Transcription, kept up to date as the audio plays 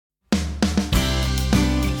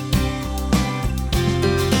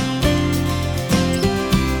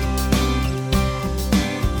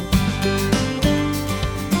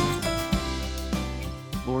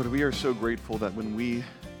are so grateful that when we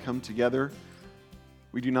come together,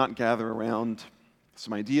 we do not gather around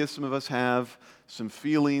some ideas some of us have, some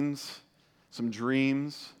feelings, some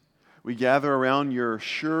dreams. We gather around your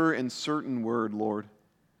sure and certain word, Lord.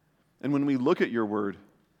 And when we look at your word,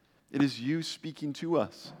 it is you speaking to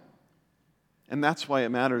us. And that's why it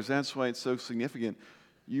matters. That's why it's so significant.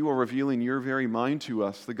 You are revealing your very mind to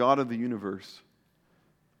us, the God of the universe.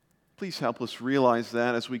 Please help us realize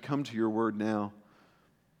that as we come to your word now.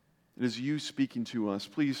 It is you speaking to us.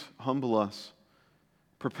 Please humble us.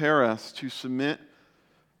 Prepare us to submit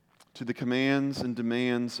to the commands and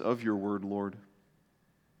demands of your word, Lord.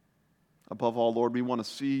 Above all, Lord, we want to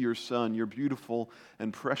see your Son, your beautiful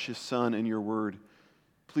and precious Son in your word.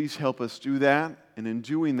 Please help us do that, and in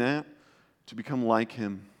doing that, to become like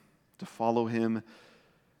him, to follow him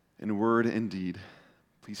in word and deed.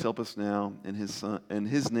 Please help us now. In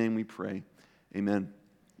his name we pray. Amen.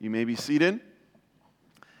 You may be seated.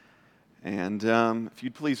 And if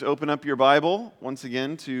you'd please open up your Bible once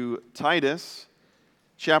again to Titus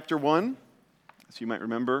chapter 1. As you might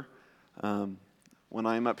remember, when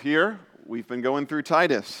I'm up here, we've been going through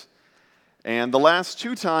Titus. And the last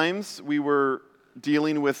two times we were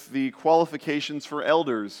dealing with the qualifications for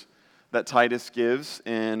elders that Titus gives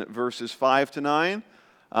in verses 5 to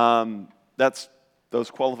 9.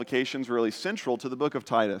 Those qualifications are really central to the book of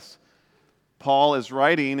Titus. Paul is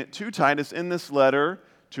writing to Titus in this letter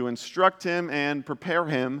to instruct him and prepare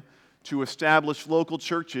him to establish local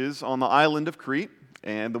churches on the island of Crete.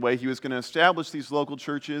 And the way he was going to establish these local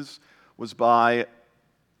churches was by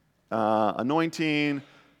anointing,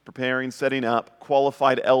 preparing, setting up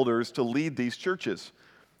qualified elders to lead these churches.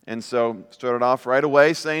 And so started off right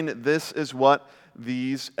away saying that this is what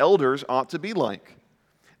these elders ought to be like.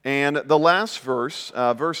 And the last verse,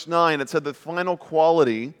 verse 9, it said the final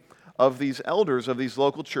quality of these elders of these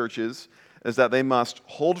local churches is that they must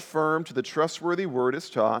hold firm to the trustworthy word as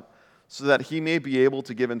taught, so that he may be able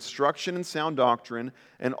to give instruction in sound doctrine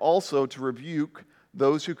and also to rebuke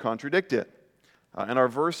those who contradict it. In our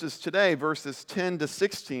verses today, verses 10 to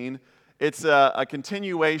 16, it's a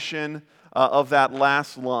continuation of that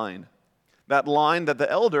last line. That line that the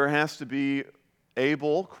elder has to be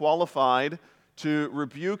able, qualified, to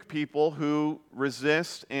rebuke people who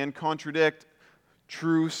resist and contradict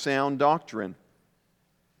true sound doctrine.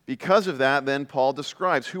 Because of that, then Paul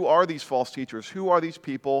describes who are these false teachers? Who are these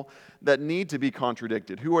people that need to be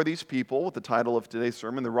contradicted? Who are these people, with the title of today's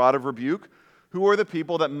sermon, the Rod of Rebuke? Who are the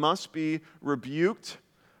people that must be rebuked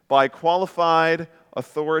by qualified,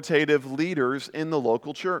 authoritative leaders in the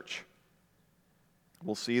local church?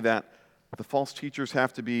 We'll see that the false teachers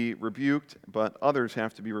have to be rebuked, but others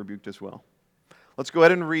have to be rebuked as well. Let's go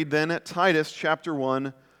ahead and read then at Titus chapter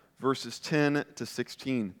 1, verses 10 to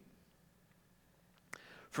 16.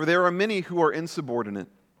 For there are many who are insubordinate,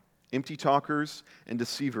 empty talkers and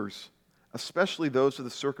deceivers, especially those of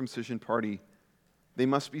the circumcision party. They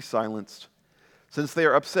must be silenced, since they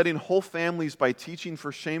are upsetting whole families by teaching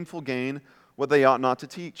for shameful gain what they ought not to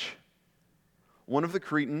teach. One of the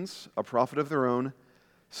Cretans, a prophet of their own,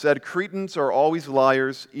 said, "Cretans are always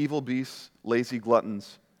liars, evil beasts, lazy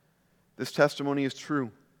gluttons." This testimony is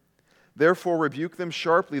true. Therefore rebuke them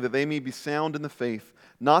sharply that they may be sound in the faith,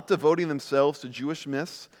 not devoting themselves to Jewish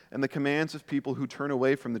myths and the commands of people who turn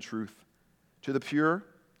away from the truth. To the pure,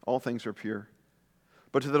 all things are pure.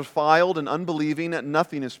 But to the defiled and unbelieving,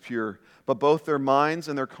 nothing is pure, but both their minds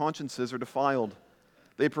and their consciences are defiled.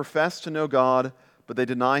 They profess to know God, but they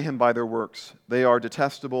deny him by their works. They are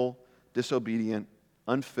detestable, disobedient,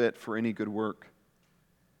 unfit for any good work.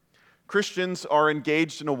 Christians are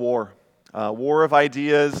engaged in a war of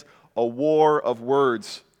ideas, a war of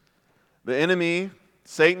words. The enemy,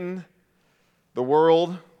 Satan, the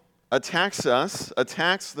world, attacks us,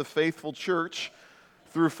 attacks the faithful church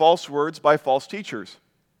through false words by false teachers.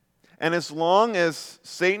 And as long as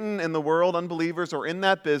Satan and the world, unbelievers, are in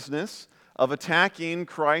that business of attacking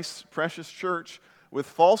Christ's precious church with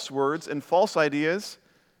false words and false ideas,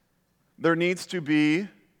 there needs to be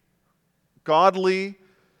godly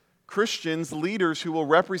Christians, leaders who will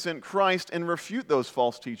represent Christ and refute those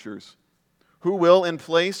false teachers, who will, in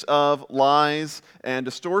place of lies and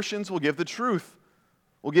distortions, will give the truth.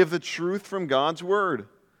 Will give the truth from God's word.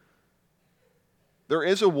 There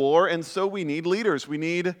is a war, and so we need leaders. We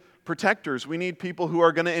need protectors. We need people who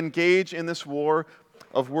are going to engage in this war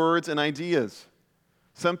of words and ideas.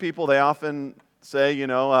 Some people, they often say,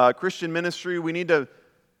 Christian ministry, we need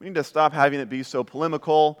to stop having it be so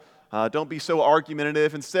polemical. Don't be so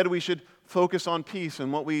argumentative. Instead, we should focus on peace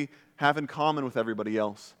and what we have in common with everybody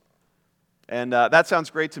else. And that sounds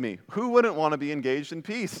great to me. Who wouldn't want to be engaged in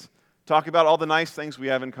peace? Talk about all the nice things we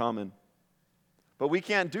have in common. But we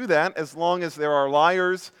can't do that as long as there are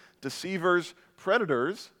liars, deceivers,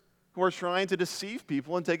 predators who are trying to deceive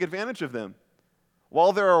people and take advantage of them.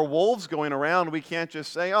 While there are wolves going around, we can't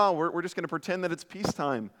just say, oh, we're just going to pretend that it's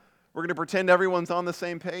peacetime. We're going to pretend everyone's on the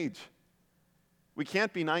same page. We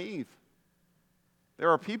can't be naive.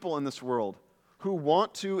 There are people in this world who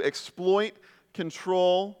want to exploit,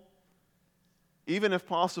 control, even if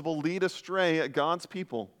possible, lead astray God's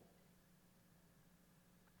people.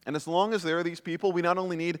 And as long as there are these people, we not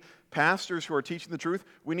only need pastors who are teaching the truth,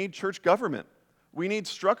 we need church government. We need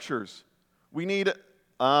structures. We need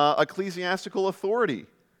ecclesiastical authority.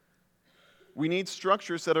 We need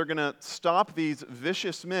structures that are going to stop these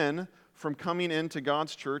vicious men from coming into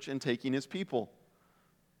God's church and taking his people.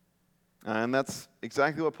 And that's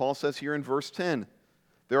exactly what Paul says here in verse 10.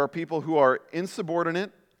 There are people who are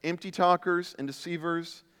insubordinate, empty talkers, and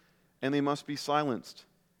deceivers, and they must be silenced.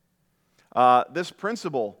 This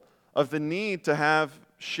principle of the need to have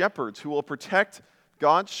shepherds who will protect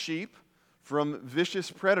God's sheep from vicious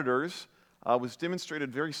predators was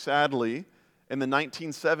demonstrated very sadly in the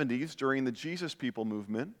 1970s during the Jesus People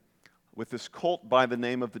movement with this cult by the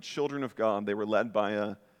name of the Children of God. They were led by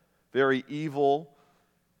a very evil,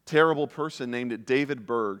 terrible person named David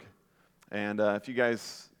Berg. And if you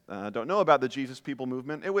guys don't know about the Jesus People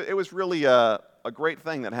movement, it was really a great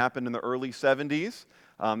thing that happened in the early 70s.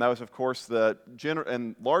 That was, of course,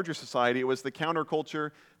 in larger society, it was the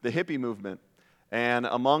counterculture, the hippie movement. And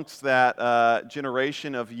amongst that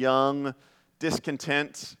generation of young,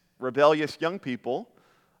 discontent, rebellious young people,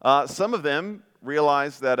 some of them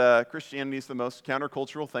realized that Christianity is the most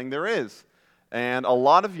countercultural thing there is. And a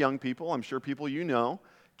lot of young people, I'm sure people you know,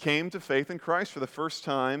 came to faith in Christ for the first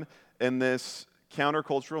time in this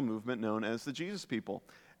countercultural movement known as the Jesus People.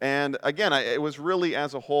 And again, it was really,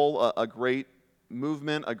 as a whole, a great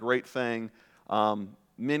movement, a great thing.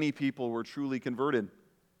 Many people were truly converted.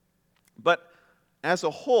 But as a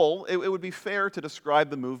whole, it would be fair to describe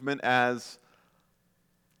the movement as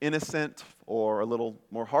innocent or a little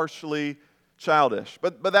more harshly childish.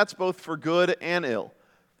 But that's both for good and ill.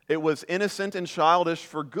 It was innocent and childish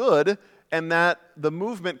for good, and that the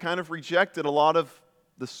movement kind of rejected a lot of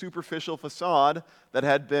the superficial facade that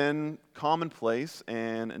had been commonplace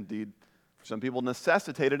and indeed, for some people,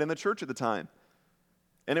 necessitated in the church at the time.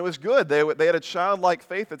 And it was good. They had a childlike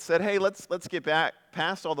faith that said, hey, let's get back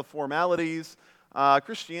past all the formalities.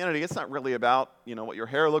 Christianity, it's not really about what your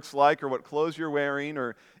hair looks like or what clothes you're wearing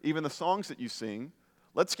or even the songs that you sing.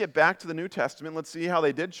 Let's get back to the New Testament. Let's see how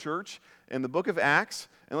they did church in the book of Acts,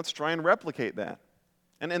 and let's try and replicate that.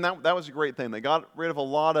 And that was a great thing. They got rid of a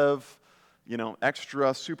lot of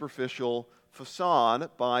extra superficial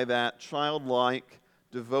facade by that childlike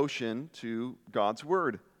devotion to God's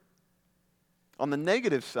Word. On the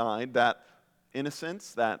negative side, that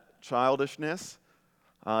innocence, that childishness,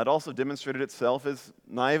 it also demonstrated itself as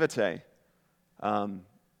naivete.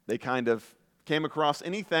 They kind of came across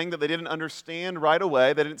anything that they didn't understand right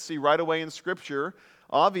away, they didn't see right away in Scripture,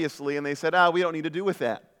 obviously, and they said, we don't need to do with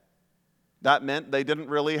that. That meant they didn't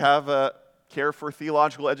really have a care for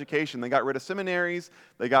theological education. They got rid of seminaries,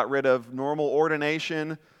 they got rid of normal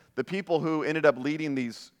ordination. The people who ended up leading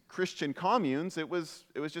these Christian communes, it was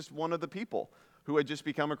just one of the people who had just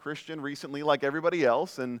become a Christian recently like everybody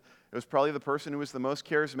else, and it was probably the person who was the most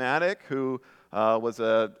charismatic, who was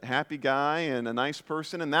a happy guy and a nice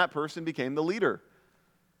person, and that person became the leader.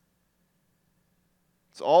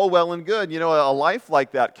 It's all well and good, a life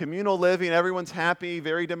like that, communal living, everyone's happy,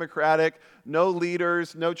 very democratic, no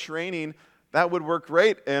leaders, no training. That would work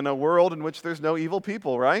great in a world in which there's no evil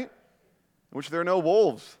people, right? In which there are no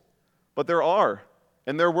wolves. But there are,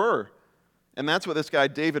 and there were. And that's what this guy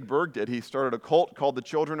David Berg did. He started a cult called the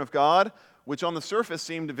Children of God, which on the surface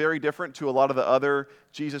seemed very different to a lot of the other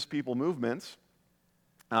Jesus People movements.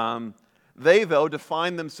 They, though,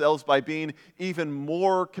 defined themselves by being even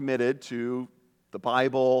more committed to the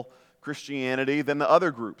Bible, Christianity, than the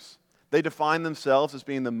other groups. They defined themselves as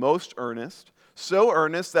being the most earnest, so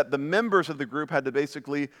earnest that the members of the group had to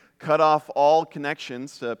basically cut off all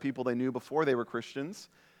connections to people they knew before they were Christians.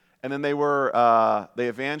 And then they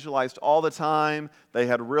evangelized all the time. They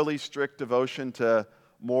had really strict devotion to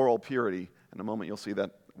moral purity. In a moment, you'll see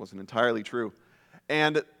that wasn't entirely true.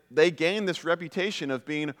 And they gained this reputation of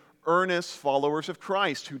being earnest followers of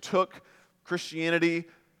Christ who took Christianity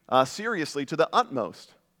seriously to the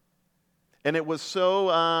utmost. And it was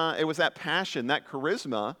that passion, that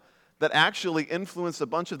charisma, that actually influenced a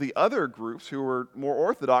bunch of the other groups who were more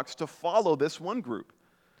orthodox to follow this one group.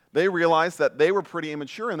 They realized that they were pretty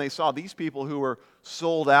immature, and they saw these people who were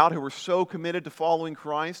sold out, who were so committed to following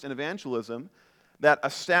Christ and evangelism, that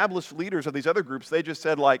established leaders of these other groups, they just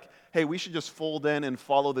said like, hey, we should just fold in and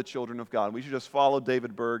follow the children of God. We should just follow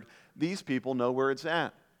David Berg. These people know where it's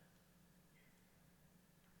at.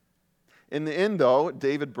 In the end, though,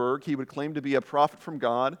 David Berg, he would claim to be a prophet from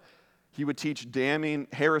God. He would teach damning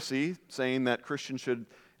heresy, saying that Christians should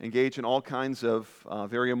engage in all kinds of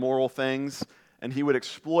very immoral things, and he would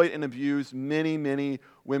exploit and abuse many, many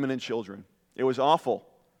women and children. It was awful.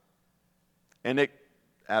 And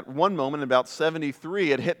at one moment, in about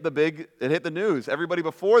 73, it hit the news. Everybody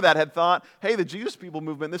before that had thought, hey, the Jesus People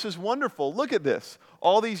movement, this is wonderful. Look at this.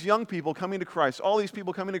 All these young people coming to Christ, all these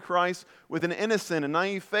people coming to Christ with an innocent and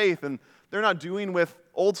naive faith, and they're not doing with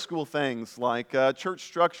old school things like church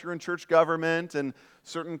structure and church government and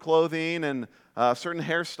certain clothing and certain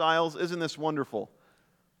hairstyles. Isn't this wonderful?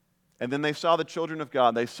 And then they saw the children of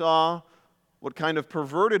God. They saw what kind of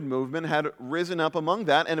perverted movement had risen up among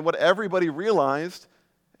that, and what everybody realized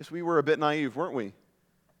is we were a bit naive, weren't we?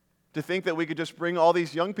 To think that we could just bring all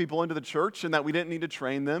these young people into the church and that we didn't need to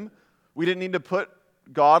train them. We didn't need to put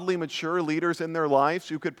godly, mature leaders in their lives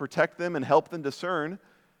who could protect them and help them discern.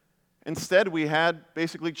 Instead, we had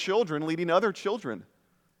basically children leading other children,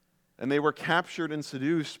 and they were captured and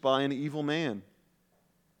seduced by an evil man.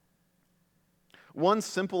 One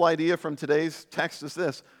simple idea from today's text is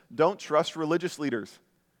this: don't trust religious leaders.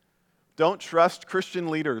 Don't trust Christian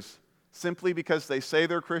leaders simply because they say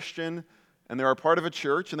they're Christian and they're a part of a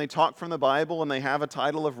church and they talk from the Bible and they have a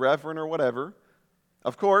title of reverend or whatever.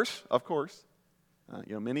 Of course,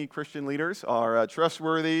 many Christian leaders are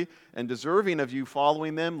trustworthy and deserving of you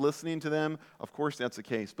following them, listening to them. Of course, that's the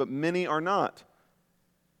case. But many are not.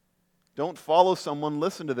 Don't follow someone,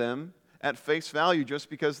 listen to them at face value just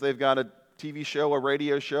because they've got a TV show, a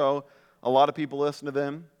radio show. A lot of people listen to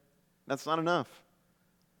them. That's not enough.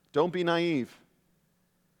 Don't be naive.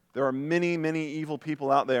 There are many, many evil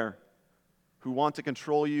people out there who want to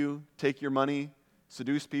control you, take your money,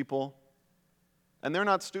 seduce people. And they're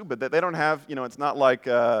not stupid. They don't have, it's not like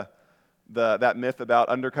that myth about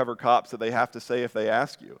undercover cops that they have to say if they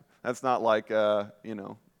ask you. That's not like,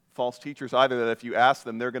 false teachers either, that if you ask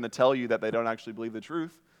them, they're going to tell you that they don't actually believe the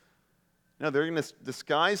truth. No, they're going to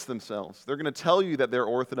disguise themselves. They're going to tell you that they're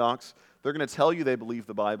Orthodox. They're going to tell you they believe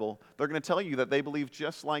the Bible. They're going to tell you that they believe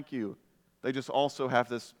just like you. They just also have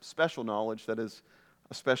this special knowledge that is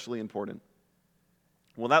especially important.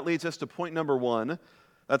 Well, that leads us to point number 1.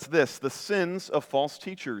 That's this: the sins of false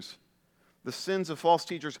teachers. The sins of false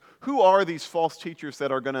teachers. Who are these false teachers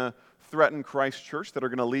that are going to threaten Christ's church, that are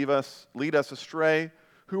going to lead us astray?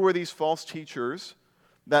 Who are these false teachers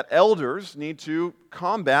that elders need to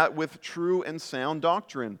combat with true and sound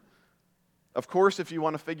doctrine? Of course, if you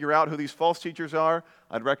want to figure out who these false teachers are,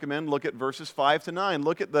 I'd recommend look at verses 5 to 9.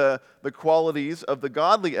 Look at the qualities of the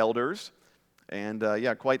godly elders. And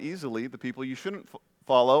quite easily, the people you shouldn't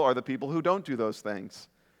follow are the people who don't do those things.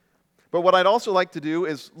 But what I'd also like to do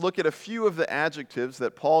is look at a few of the adjectives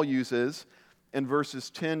that Paul uses in verses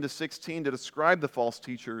 10 to 16 to describe the false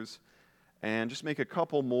teachers, and just make a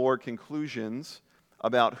couple more conclusions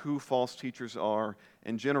about who false teachers are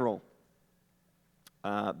in general.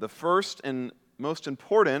 The first and most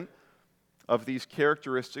important of these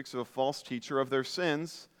characteristics of a false teacher, of their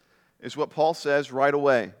sins, is what Paul says right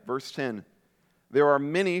away. Verse 10, there are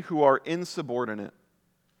many who are insubordinate.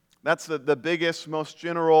 That's the biggest, most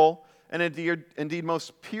general, and indeed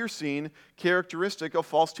most piercing characteristic of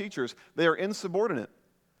false teachers. They are insubordinate.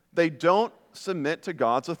 They don't submit to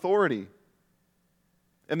God's authority.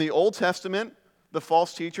 In the Old Testament, the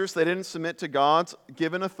false teachers, they didn't submit to God's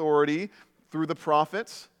given authority through the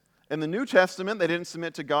prophets. In the New Testament, they didn't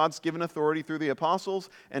submit to God's given authority through the apostles.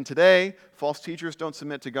 And today, false teachers don't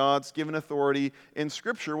submit to God's given authority in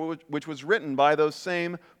Scripture, which was written by those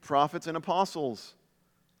same prophets and apostles.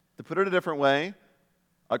 To put it a different way,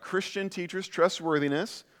 a Christian teacher's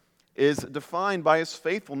trustworthiness is defined by his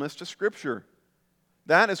faithfulness to Scripture.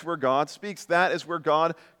 That is where God speaks. That is where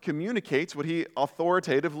God communicates what he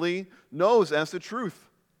authoritatively knows as the truth.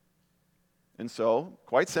 And so,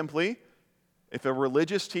 quite simply, if a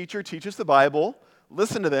religious teacher teaches the Bible,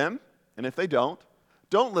 listen to them, and if they don't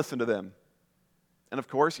listen to them. And of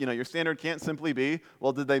course, your standard can't simply be,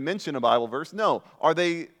 well, did they mention a Bible verse? No.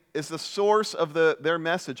 Is the source of their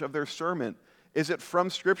message, of their sermon, is it from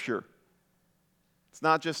Scripture? It's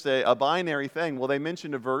not just a binary thing. Well, they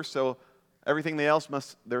mentioned a verse, so everything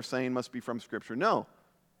they're saying must be from Scripture. No.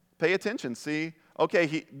 Pay attention. See,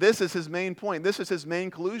 okay, this is his main point. This is his main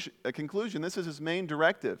conclusion. This is his main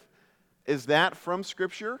directive. Is that from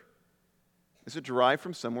Scripture? Is it derived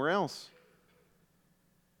from somewhere else?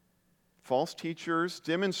 False teachers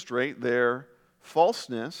demonstrate their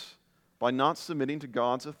falseness by not submitting to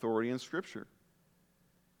God's authority in Scripture.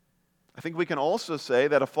 I think we can also say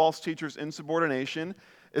that a false teacher's insubordination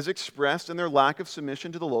is expressed in their lack of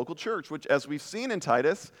submission to the local church, which, as we've seen in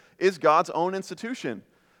Titus, is God's own institution.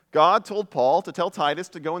 God told Paul to tell Titus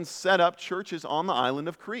to go and set up churches on the island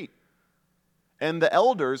of Crete. And the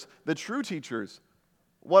elders, the true teachers,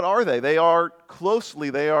 what are they? They are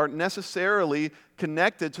necessarily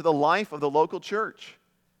connected to the life of the local church.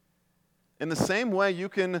 In the same way, you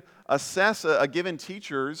can assess a given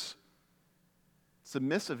teacher's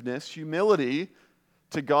submissiveness, humility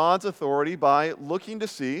to God's authority by looking to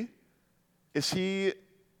see, is he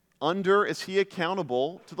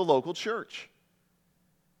accountable to the local church?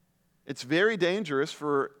 It's very dangerous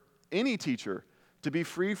for any teacher to be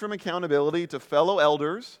free from accountability to fellow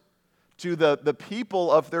elders, to the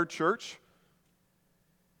people of their church,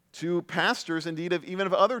 to pastors, indeed, even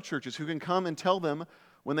of other churches who can come and tell them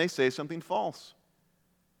when they say something false.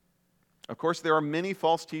 Of course, there are many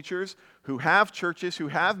false teachers who have churches, who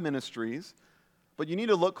have ministries, but you need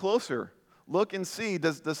to look closer. Look and see,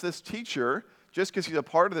 does this teacher, just because he's a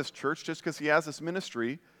part of this church, just because he has this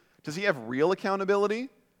ministry, does he have real accountability?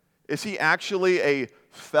 Is he actually a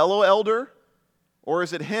fellow elder? Or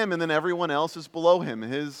is it him and then everyone else is below him,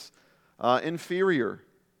 his inferior?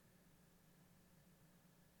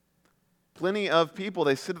 Plenty of people,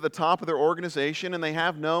 they sit at the top of their organization and they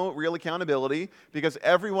have no real accountability because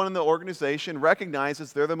everyone in the organization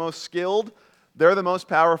recognizes they're the most skilled, they're the most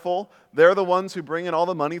powerful, they're the ones who bring in all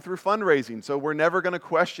the money through fundraising. So we're never going to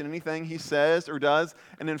question anything he says or does.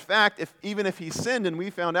 And in fact, even if he sinned and we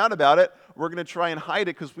found out about it, we're going to try and hide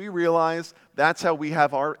it because we realize that's how we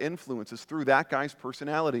have our influences, through that guy's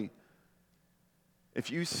personality. If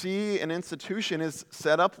you see an institution is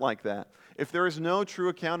set up like that, if there is no true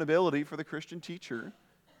accountability for the Christian teacher,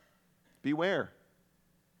 beware.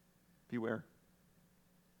 Beware.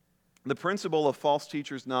 The principle of false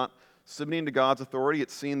teachers not submitting to God's authority,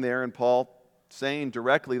 it's seen there in Paul saying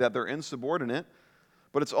directly that they're insubordinate,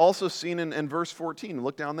 but it's also seen in verse 14.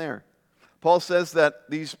 Look down there. Paul says that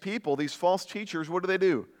these people, these false teachers, what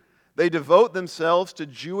do? They devote themselves to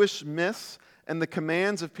Jewish myths and the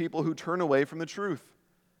commands of people who turn away from the truth.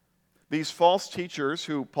 These false teachers,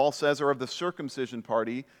 who Paul says are of the circumcision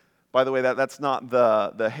party, by the way, that's not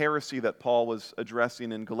the heresy that Paul was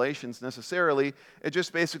addressing in Galatians necessarily. It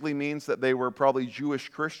just basically means that they were probably Jewish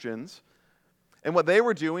Christians. And what they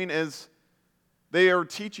were doing is their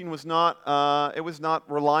teaching was not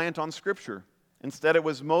reliant on Scripture. Instead, it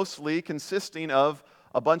was mostly consisting of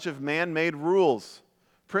a bunch of man-made rules,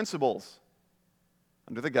 principles,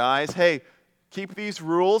 under the guise, hey, keep these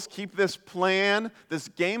rules, keep this plan, this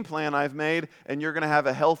game plan I've made, and you're going to have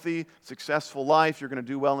a healthy, successful life. You're going to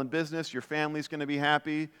do well in business. Your family's going to be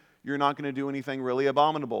happy. You're not going to do anything really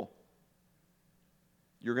abominable.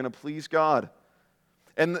 You're going to please God.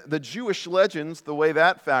 And the Jewish legends, the way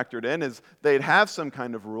that factored in is they'd have some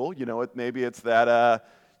kind of rule. You know, maybe it's that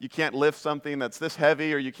you can't lift something that's this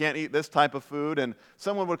heavy, or you can't eat this type of food. And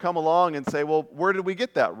someone would come along and say, well, where did we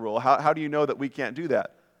get that rule? How do you know that we can't do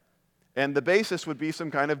that? And the basis would be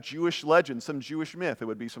some kind of Jewish legend, some Jewish myth. It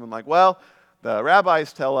would be something like, well, the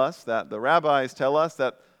rabbis tell us that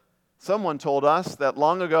someone told us that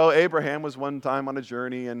long ago Abraham was one time on a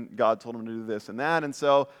journey and God told him to do this and that, and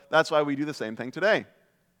so that's why we do the same thing today.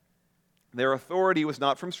 Their authority was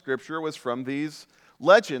not from Scripture, it was from these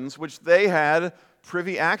legends which they had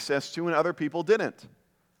privy access to and other people didn't.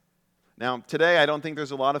 Now, today I don't think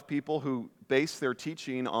there's a lot of people who base their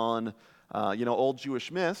teaching on old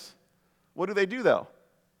Jewish myths. What do, though?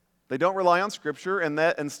 They don't rely on Scripture, and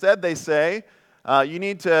that instead they say, you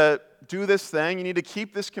need to do this thing, you need to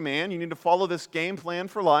keep this command, you need to follow this game plan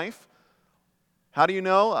for life. How do you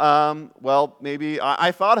know? Well, maybe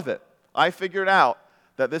I thought of it. I figured out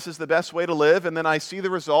that this is the best way to live, and then I see the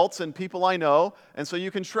results in people I know, and so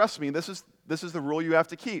you can trust me. This is the rule you have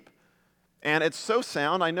to keep. And it's so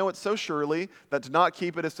sound, I know it so surely, that to not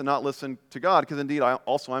keep it is to not listen to God, because indeed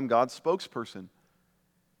I'm God's spokesperson.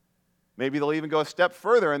 Maybe they'll even go a step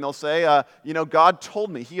further and they'll say, God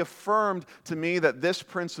told me, He affirmed to me that this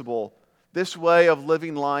principle, this way of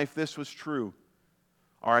living life, this was true.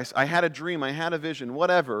 Or I had a dream, I had a vision,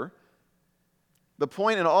 whatever. The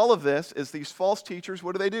point in all of this is these false teachers,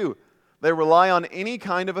 what do? They rely on any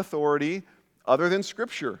kind of authority other than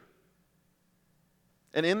Scripture.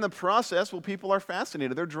 And in the process, people are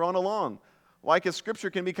fascinated. They're drawn along. Why? Because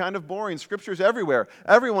Scripture can be kind of boring. Scripture's everywhere.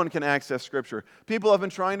 Everyone can access Scripture. People have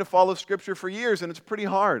been trying to follow Scripture for years, and it's pretty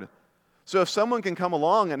hard. So if someone can come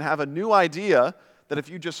along and have a new idea that if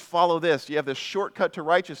you just follow this, you have this shortcut to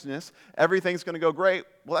righteousness, everything's going to go great,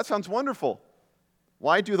 well, that sounds wonderful.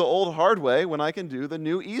 Why do the old hard way when I can do the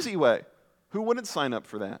new easy way? Who wouldn't sign up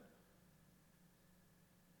for that?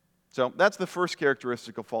 So that's the first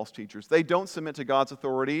characteristic of false teachers. They don't submit to God's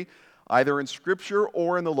authority either in Scripture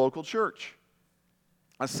or in the local church.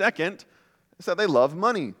 A second is that they love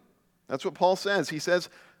money. That's what Paul says. He says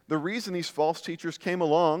the reason these false teachers came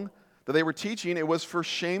along, that they were teaching, it was for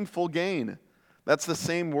shameful gain. That's the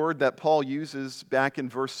same word that Paul uses back in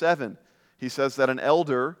verse 7. He says that an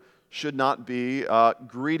elder should not be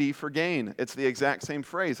greedy for gain. It's the exact same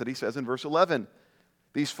phrase that he says in verse 11.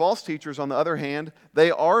 These false teachers, on the other hand,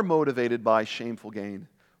 they are motivated by shameful gain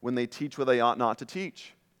when they teach what they ought not to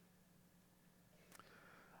teach.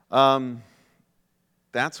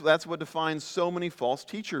 That's what defines so many false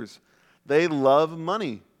teachers. They love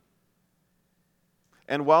money.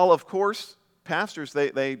 And while, of course, pastors,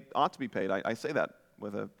 they ought to be paid. I say that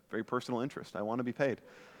with a very personal interest. I want to be paid.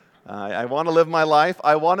 I want to live my life.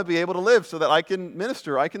 I want to be able to live so that I can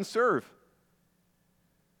minister, I can serve.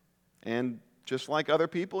 And just like other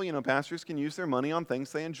people, pastors can use their money on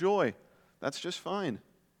things they enjoy. That's just fine.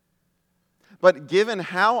 But given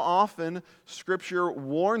how often Scripture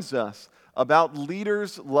warns us about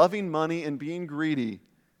leaders loving money and being greedy,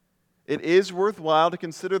 it is worthwhile to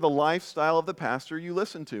consider the lifestyle of the pastor you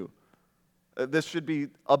listen to. This should be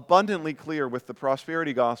abundantly clear with the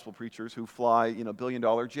prosperity gospel preachers who fly,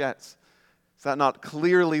 billion-dollar jets. Is that not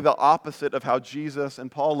clearly the opposite of how Jesus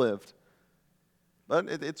and Paul lived? But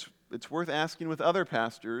it's worth asking with other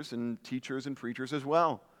pastors and teachers and preachers as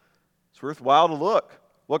well. It's worthwhile to look.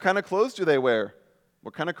 What kind of clothes do they wear?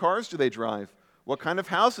 What kind of cars do they drive? What kind of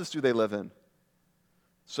houses do they live in?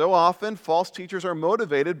 So often, false teachers are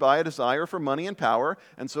motivated by a desire for money and power.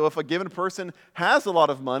 And so if a given person has a lot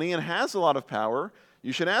of money and has a lot of power,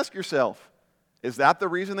 you should ask yourself, is that the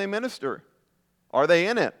reason they minister? Are they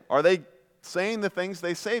in it? Are they saying the things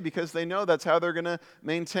they say because they know that's how they're going to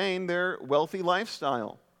maintain their wealthy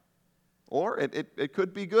lifestyle? Or it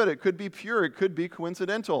could be good, it could be pure, it could be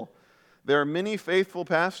coincidental. There are many faithful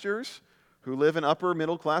pastors who live an upper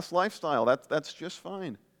middle class lifestyle. That's just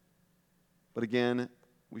fine. But again,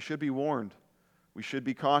 we should be warned. We should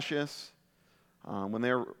be cautious.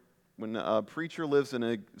 When a preacher lives an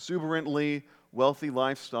exuberantly wealthy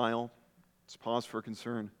lifestyle, it's pause for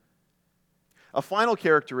concern. A final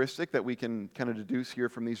characteristic that we can kind of deduce here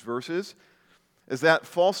from these verses is that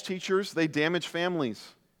false teachers, they damage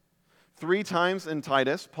families. 3 times in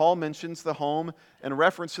Titus, Paul mentions the home in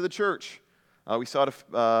reference to the church. We saw it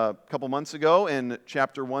a couple months ago in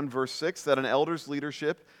chapter 1, verse 6, that an elder's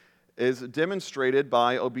leadership is demonstrated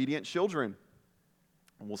by obedient children.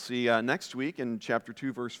 And we'll see next week in chapter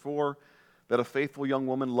 2, verse 4, that a faithful young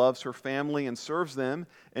woman loves her family and serves them.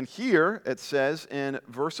 And here it says in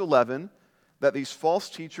verse 11 that these false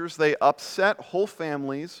teachers, they upset whole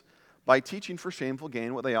families by teaching for shameful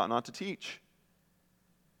gain what they ought not to teach.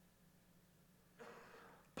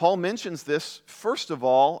 Paul mentions this, first of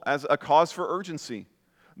all, as a cause for urgency.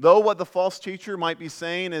 Though what the false teacher might be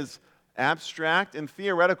saying is abstract and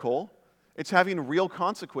theoretical, it's having real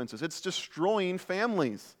consequences. It's destroying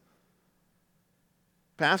families.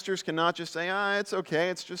 Pastors cannot just say, it's okay,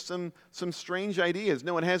 it's just some strange ideas.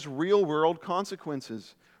 No, it has real-world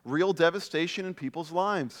consequences, real devastation in people's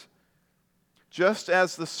lives. Just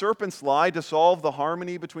as the serpent's lie dissolved the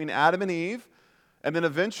harmony between Adam and Eve, and then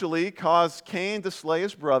eventually caused Cain to slay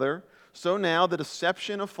his brother, so now the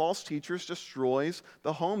deception of false teachers destroys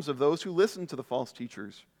the homes of those who listen to the false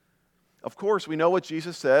teachers. Of course, we know what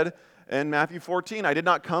Jesus said in Matthew 14, I did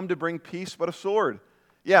not come to bring peace but a sword.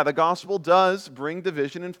 Yeah, the gospel does bring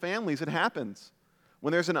division in families. It happens.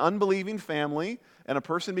 When there's an unbelieving family and a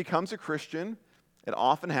person becomes a Christian, it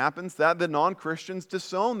often happens that the non-Christians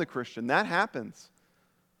disown the Christian. That happens.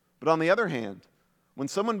 But on the other hand, when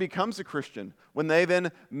someone becomes a Christian, when they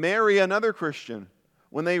then marry another Christian,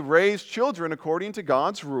 when they raise children according to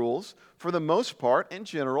God's rules, for the most part, in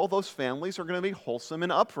general, those families are going to be wholesome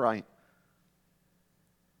and upright.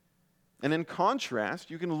 And in contrast,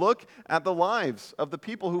 you can look at the lives of the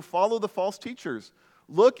people who follow the false teachers.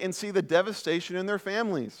 Look and see the devastation in their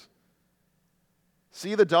families.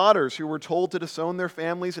 See the daughters who were told to disown their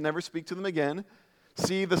families and never speak to them again.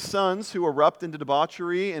 See the sons who erupt into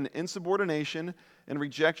debauchery and insubordination and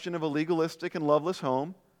rejection of a legalistic and loveless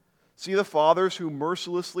home. See the fathers who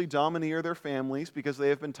mercilessly domineer their families because they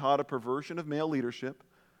have been taught a perversion of male leadership.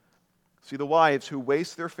 See the wives who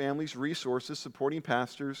waste their families' resources supporting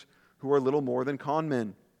pastors who are little more than con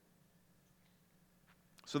men.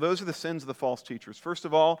 So those are the sins of the false teachers. First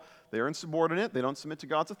of all, they are insubordinate. They don't submit to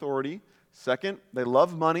God's authority. Second, they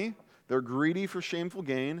love money. They're greedy for shameful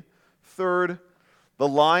gain. Third, the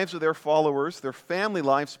lives of their followers, their family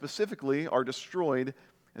lives specifically, are destroyed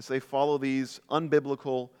as they follow these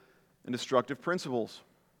unbiblical and destructive principles.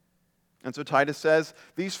 And so Titus says,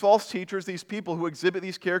 these false teachers, these people who exhibit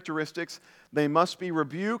these characteristics, they must be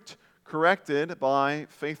rebuked, corrected by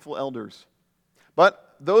faithful elders.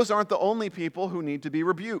 But those aren't the only people who need to be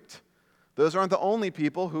rebuked. Those aren't the only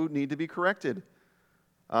people who need to be corrected.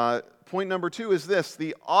 Point number 2 is this: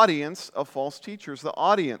 the audience of false teachers. The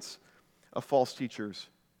audience of false teachers.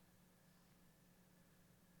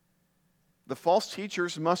 The false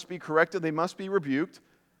teachers must be corrected, they must be rebuked,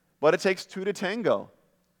 but it takes 2 to tango.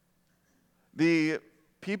 The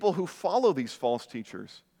people who follow these false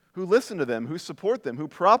teachers, who listen to them, who support them, who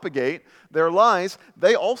propagate their lies,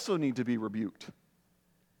 they also need to be rebuked.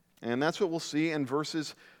 And that's what we'll see in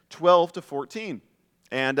verses 12 to 14.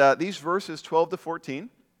 And these verses 12 to 14,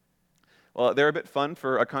 well, they're a bit fun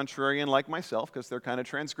for a contrarian like myself because they're kind of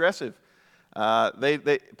transgressive.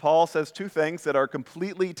 Paul says 2 things that are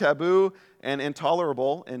completely taboo and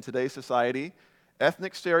intolerable in today's society: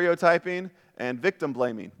 ethnic stereotyping and victim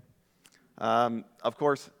blaming. Of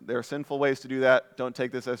course, there are sinful ways to do that. Don't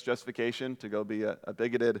take this as justification to go be a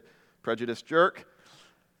bigoted, prejudiced jerk.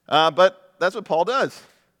 But that's what Paul does.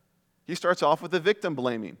 He starts off with the victim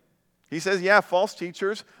blaming. He says, yeah, false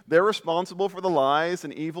teachers, they're responsible for the lies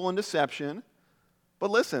and evil and deception.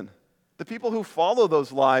 But listen, the people who follow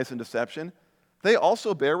those lies and deception, they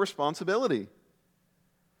also bear responsibility.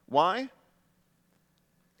 Why?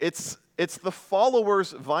 It's the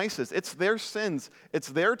followers' vices, it's their sins, it's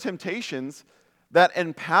their temptations that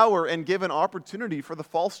empower and give an opportunity for the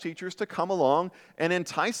false teachers to come along and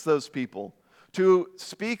entice those people to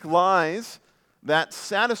speak lies that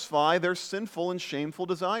satisfy their sinful and shameful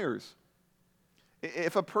desires.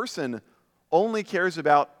 If a person only cares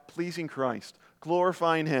about pleasing Christ,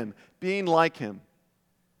 glorifying Him, being like Him,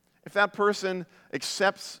 if that person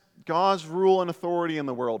accepts God's rule and authority in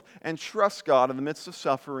the world and trusts God in the midst of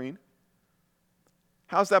suffering,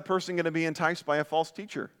 how's that person going to be enticed by a false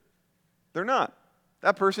teacher? They're not.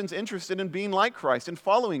 That person's interested in being like Christ and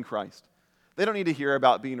following Christ. They don't need to hear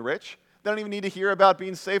about being rich. They don't even need to hear about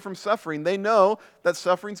being saved from suffering. They know that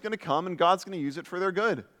suffering's going to come and God's going to use it for their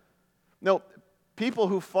good. No, people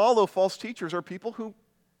who follow false teachers are people who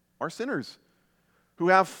are sinners, who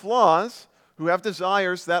have flaws, who have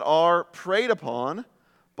desires that are preyed upon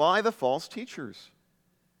by the false teachers.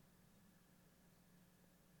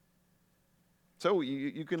 So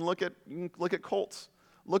you can look at cults.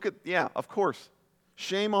 Of course,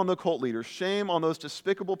 shame on the cult leaders, shame on those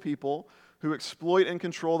despicable people who exploit and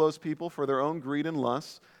control those people for their own greed and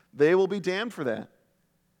lust. They will be damned for that.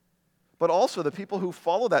 But also the people who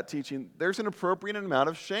follow that teaching, there's an appropriate amount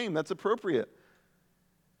of shame that's appropriate.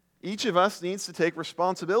 Each of us needs to take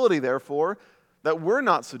responsibility, therefore, that we're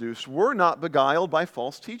not seduced, we're not beguiled by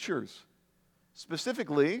false teachers.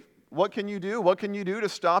 Specifically, what can you do? What can you do to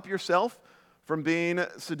stop yourself from being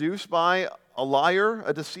seduced by a liar,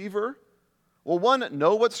 a deceiver? Well, one,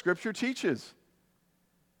 know what Scripture teaches.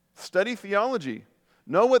 Study theology.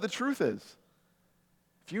 Know what the truth is.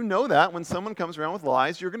 If you know that, when someone comes around with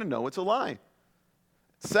lies, you're going to know it's a lie.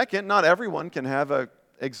 Second, not everyone can have an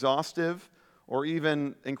exhaustive or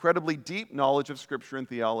even incredibly deep knowledge of Scripture and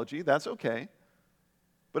theology. That's okay.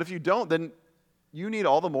 But if you don't, then you need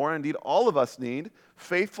all the more, and indeed all of us need,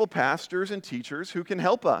 faithful pastors and teachers who can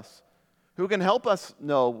help us. Who can help us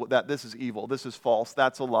know that this is evil, this is false,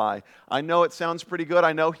 that's a lie. I know it sounds pretty good,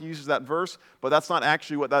 I know he uses that verse, but that's not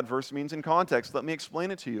actually what that verse means in context. Let me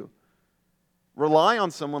explain it to you. Rely on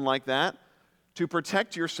someone like that to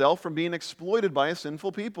protect yourself from being exploited by a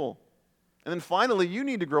sinful people. And then finally, you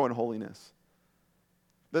need to grow in holiness.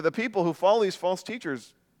 The people who follow these false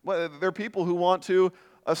teachers, they're people who want to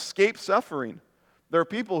escape suffering. They're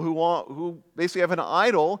people who basically have an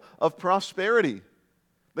idol of prosperity.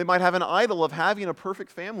 They might have an idol of having a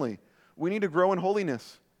perfect family. We need to grow in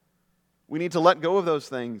holiness. We need to let go of those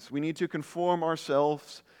things. We need to conform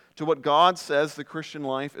ourselves to what God says the Christian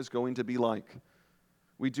life is going to be like.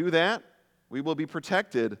 We do that, we will be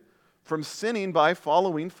protected from sinning by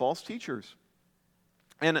following false teachers.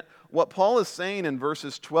 And what Paul is saying in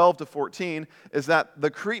verses 12 to 14 is that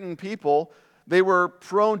the Cretan people, they were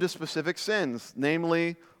prone to specific sins,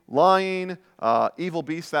 namely lying, evil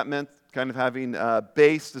beasts. That meant kind of having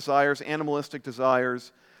base desires, animalistic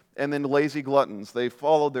desires, and then lazy gluttons. They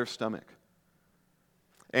followed their stomach.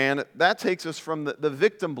 And that takes us from the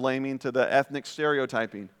victim blaming to the ethnic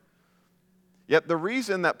stereotyping. Yet the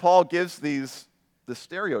reason that Paul gives the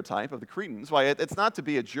stereotype of the Cretans, why it's not to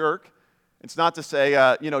be a jerk. It's not to say,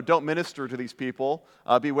 don't minister to these people,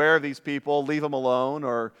 beware of these people, leave them alone,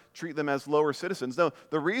 or treat them as lower citizens. No,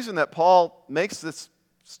 the reason that Paul makes this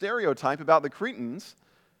stereotype about the Cretans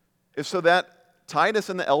is so that Titus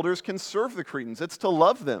and the elders can serve the Cretans. It's to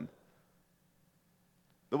love them.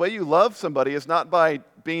 The way you love somebody is not by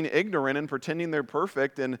being ignorant and pretending they're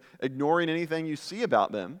perfect and ignoring anything you see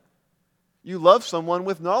about them. You love someone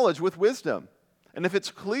with knowledge, with wisdom. And if it's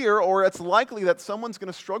clear or it's likely that someone's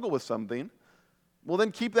going to struggle with something, well,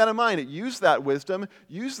 then keep that in mind. Use that wisdom,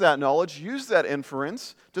 use that knowledge, use that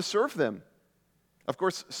inference to serve them. Of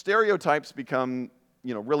course, stereotypes become,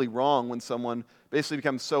 really wrong when someone basically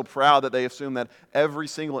becomes so proud that they assume that every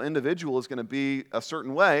single individual is going to be a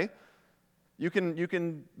certain way. You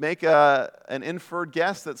can make an inferred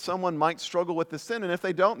guess that someone might struggle with this sin, and if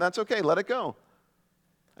they don't, that's okay. Let it go.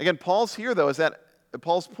 Again, Paul's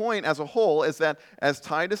point as a whole is that as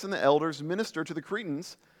Titus and the elders minister to the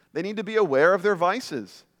Cretans, they need to be aware of their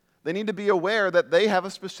vices. They need to be aware that they have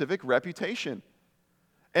a specific reputation.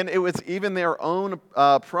 And it was even their own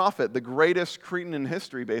prophet, the greatest Cretan in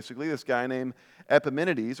history, basically, this guy named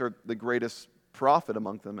Epimenides, or the greatest prophet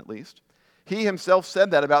among them at least. He himself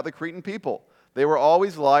said that about the Cretan people. They were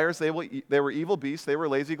always liars, they were evil beasts, they were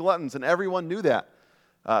lazy gluttons, and everyone knew that.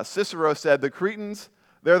 Cicero said, the Cretans,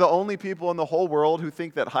 they're the only people in the whole world who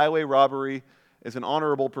think that highway robbery is an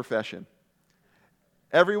honorable profession.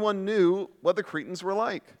 Everyone knew what the Cretans were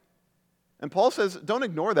like. And Paul says, don't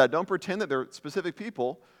ignore that. Don't pretend that they're specific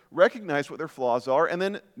people. Recognize what their flaws are and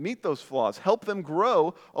then meet those flaws. Help them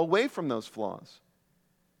grow away from those flaws.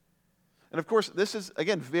 And of course, this is,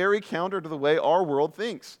 again, very counter to the way our world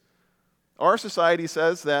thinks. Our society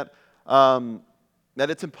says that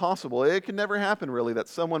it's impossible. It can never happen, really, that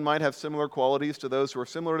someone might have similar qualities to those who are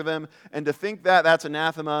similar to them. And to think that, that's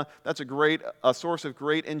anathema. That's a source of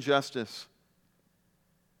great injustice.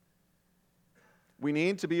 We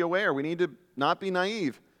need to be aware. We need to not be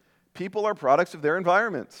naive. People are products of their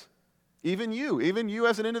environments. Even you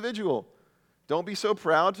as an individual. Don't be so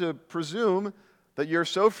proud to presume that you're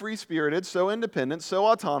so free-spirited, so independent, so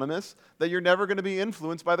autonomous, that you're never going to be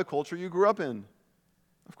influenced by the culture you grew up in.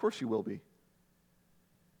 Of course you will be.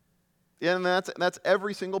 And that's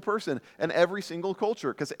every single person and every single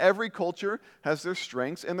culture, because every culture has their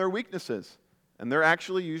strengths and their weaknesses, and they're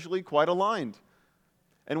actually usually quite aligned.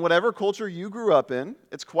 And whatever culture you grew up in,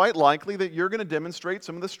 it's quite likely that you're going to demonstrate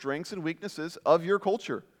some of the strengths and weaknesses of your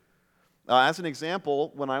culture. As an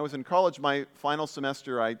example, when I was in college, my final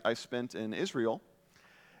semester I spent in Israel.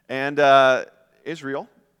 And Israel,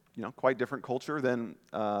 quite different culture than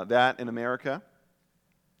that in America.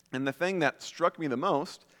 And the thing that struck me the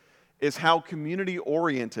most is how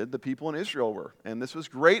community-oriented the people in Israel were. And this was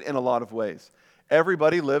great in a lot of ways.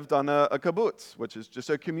 Everybody lived on a kibbutz, which is just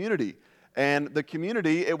a community. And the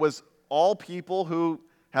community, it was all people who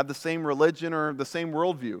had the same religion or the same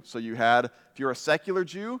worldview. So if you're a secular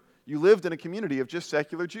Jew, you lived in a community of just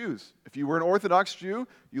secular Jews. If you were an Orthodox Jew,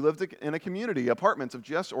 you lived in a community, apartments of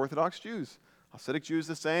just Orthodox Jews. Hasidic Jews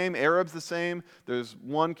the same, Arabs the same. There's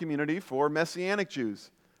one community for Messianic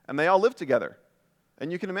Jews. And they all live together. And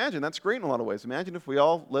you can imagine, that's great in a lot of ways. Imagine if we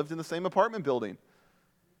all lived in the same apartment building.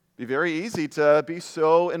 It'd be very easy to be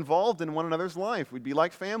so involved in one another's life. We'd be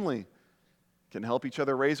like family. Can help each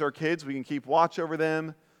other raise our kids. We can keep watch over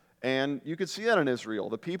them. And you could see that in Israel.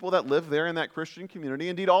 The people that live there in that Christian community,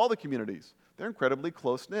 indeed all the communities, they're incredibly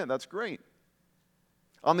close-knit. That's great.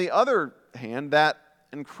 On the other hand, that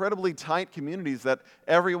incredibly tight communities that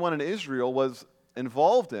everyone in Israel was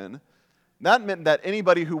involved in, that meant that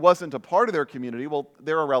anybody who wasn't a part of their community, well,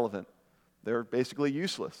 they're irrelevant. They're basically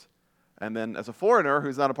useless. And then as a foreigner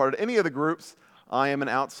who's not a part of any of the groups, I am an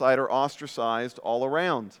outsider, ostracized all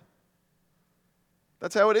around.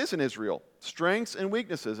 That's how it is in Israel. Strengths and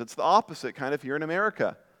weaknesses. It's the opposite kind of here in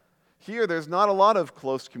America. Here, there's not a lot of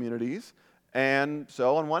close communities. And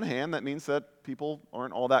so on one hand, that means that people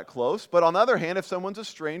aren't all that close. But on the other hand, if someone's a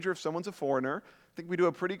stranger, if someone's a foreigner, I think we do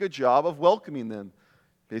a pretty good job of welcoming them.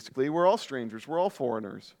 Basically, we're all strangers. We're all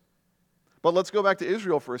foreigners. But let's go back to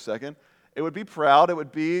Israel for a second. It would be proud, it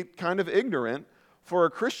would be kind of ignorant for a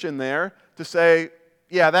Christian there to say,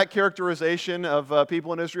 yeah, that characterization of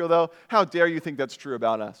people in Israel, though, how dare you think that's true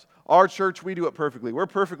about us? Our church, we do it perfectly. We're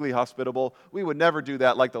perfectly hospitable. We would never do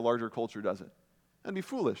that like the larger culture does it. That'd be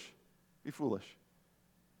foolish. Be foolish.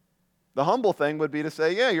 The humble thing would be to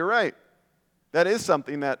say, yeah, you're right. That is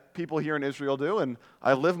something that people here in Israel do, and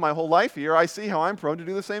I live my whole life here. I see how I'm prone to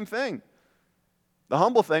do the same thing. The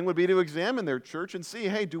humble thing would be to examine their church and see,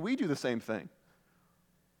 hey, do we do the same thing?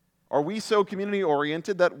 Are we so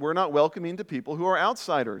community-oriented that we're not welcoming to people who are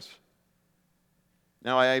outsiders?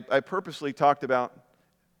 Now, I purposely talked about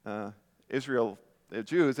Israel,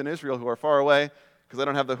 Jews in Israel who are far away, because I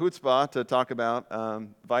don't have the chutzpah to talk about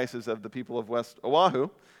vices of the people of West Oahu.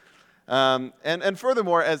 And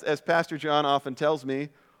furthermore, as Pastor John often tells me,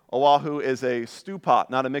 Oahu is a stew pot,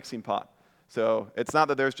 not a mixing pot. So it's not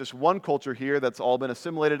that there's just one culture here that's all been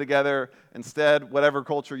assimilated together. Instead, whatever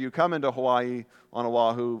culture you come into Hawaii, on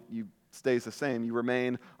Oahu, you stays the same. You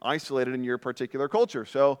remain isolated in your particular culture.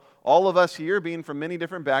 So all of us here, being from many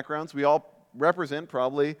different backgrounds, we all represent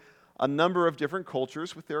probably a number of different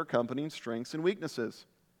cultures with their accompanying strengths and weaknesses.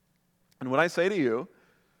 And what I say to you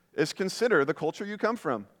is consider the culture you come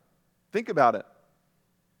from. Think about it.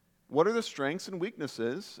 What are the strengths and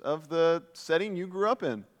weaknesses of the setting you grew up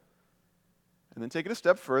in? And then take it a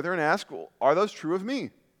step further and ask, well, are those true of me?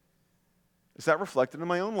 Is that reflected in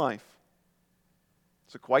my own life?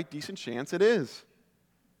 It's a quite decent chance it is.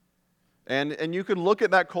 And you could look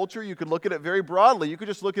at that culture, you could look at it very broadly. You could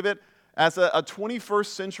just look at it as a 21st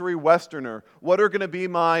century Westerner. What are going to be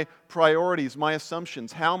my priorities, my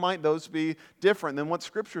assumptions? How might those be different than what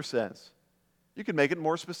Scripture says? You could make it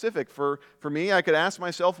more specific. For me, I could ask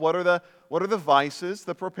myself, what are the vices,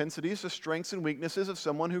 the propensities, the strengths and weaknesses of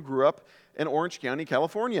someone who grew up in Orange County,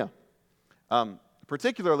 California?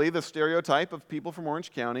 Particularly the stereotype of people from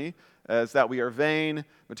Orange County is that we are vain,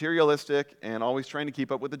 materialistic, and always trying to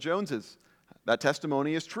keep up with the Joneses. That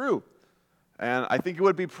testimony is true. And I think it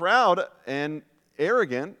would be proud and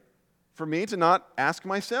arrogant for me to not ask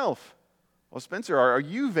myself, well, Spencer, are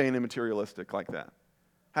you vain and materialistic like that?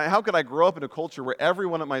 How could I grow up in a culture where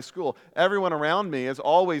everyone at my school, everyone around me is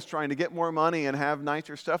always trying to get more money and have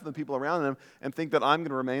nicer stuff than people around them and think that I'm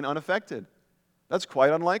going to remain unaffected? That's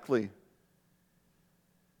quite unlikely.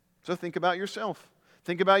 So think about yourself.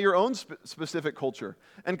 Think about your own specific culture.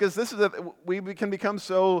 And because we can become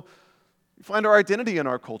so, find our identity in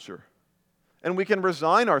our culture. And we can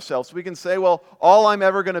resign ourselves. We can say, well, all I'm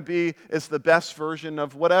ever going to be is the best version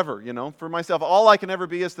of whatever, For myself, all I can ever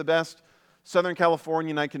be is the best Southern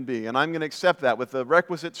Californian I can be, and I'm going to accept that with the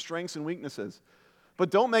requisite strengths and weaknesses. But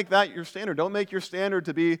don't make that your standard. Don't make your standard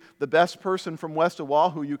to be the best person from West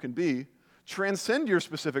Oahu you can be. Transcend your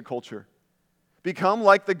specific culture. Become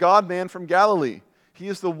like the God-man from Galilee. He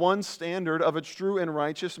is the one standard of a true and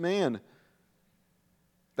righteous man.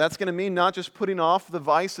 That's going to mean not just putting off the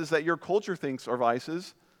vices that your culture thinks are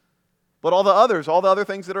vices, but all the other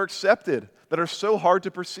things that are accepted, that are so hard to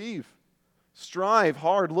perceive. Strive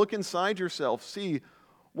hard, look inside yourself, see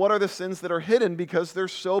what are the sins that are hidden because they're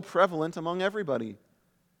so prevalent among everybody.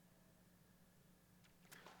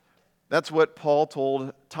 That's what Paul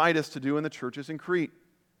told Titus to do in the churches in Crete.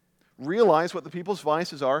 Realize what the people's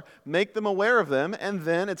vices are, make them aware of them, and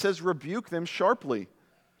then it says rebuke them sharply.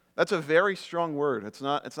 That's a very strong word. It's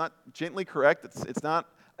not gently correct, it's not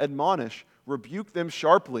admonish. Rebuke them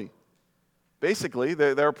sharply. Basically,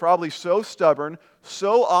 they're probably so stubborn,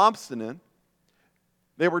 so obstinate.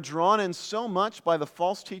 They were drawn in so much by the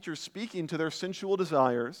false teachers speaking to their sensual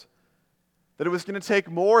desires that it was going to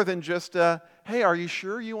take more than just, hey, are you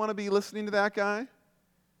sure you want to be listening to that guy?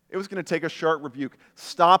 It was going to take a sharp rebuke.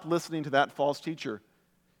 Stop listening to that false teacher.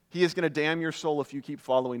 He is going to damn your soul if you keep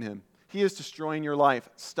following him. He is destroying your life.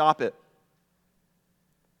 Stop it.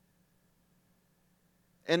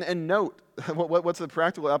 And note, what's the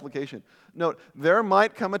practical application? Note, there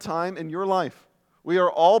might come a time in your life. We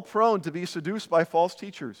are all prone to be seduced by false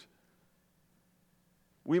teachers.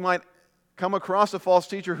 We might come across a false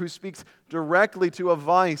teacher who speaks directly to a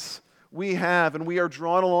vice we have, and we are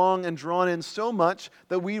drawn along and drawn in so much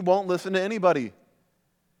that we won't listen to anybody.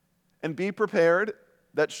 And be prepared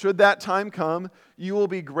that should that time come, you will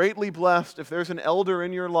be greatly blessed if there's an elder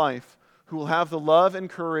in your life who will have the love and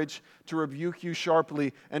courage to rebuke you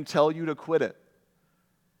sharply and tell you to quit it.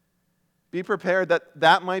 Be prepared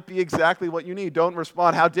that might be exactly what you need. Don't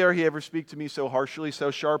respond, how dare he ever speak to me so harshly, so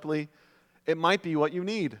sharply. It might be what you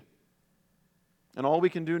need. And all we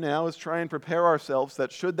can do now is try and prepare ourselves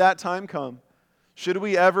that should that time come, should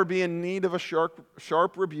we ever be in need of a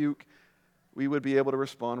sharp rebuke, we would be able to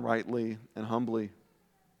respond rightly and humbly.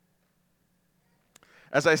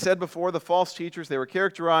 As I said before, the false teachers, they were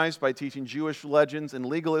characterized by teaching Jewish legends and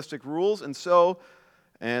legalistic rules.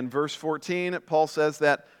 And verse 14, Paul says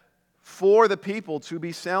that for the people to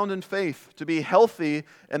be sound in faith, to be healthy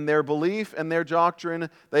in their belief and their doctrine,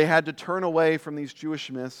 they had to turn away from these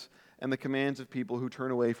Jewish myths and the commands of people who turn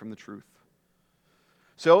away from the truth.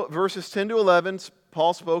 So verses 10 to 11,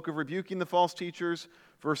 Paul spoke of rebuking the false teachers.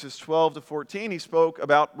 Verses 12 to 14, he spoke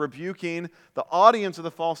about rebuking the audience of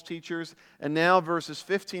the false teachers. And now verses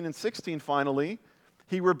 15 and 16, finally,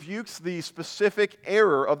 he rebukes the specific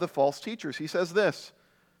error of the false teachers. He says this,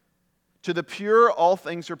 "To the pure all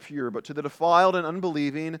things are pure, but to the defiled and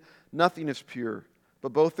unbelieving nothing is pure.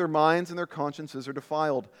 But both their minds and their consciences are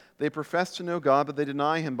defiled. They profess to know God, but they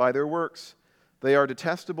deny him by their works. They are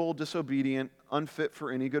detestable, disobedient, unfit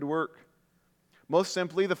for any good work." Most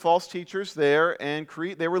simply, the false teachers there in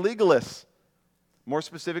Crete, they were legalists. More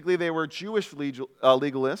specifically, they were Jewish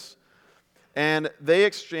legalists, and they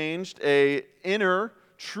exchanged an inner,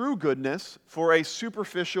 true goodness for a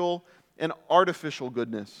superficial and artificial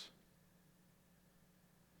goodness.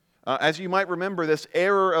 As you might remember, this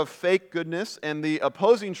error of fake goodness and the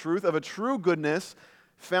opposing truth of a true goodness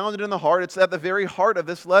founded in the heart, it's at the very heart of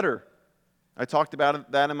this letter. I talked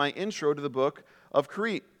about that in my intro to the book of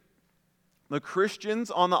Crete. The Christians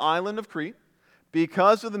on the island of Crete,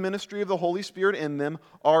 because of the ministry of the Holy Spirit in them,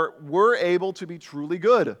 were able to be truly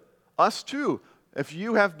good. Us too. If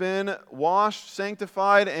you have been washed,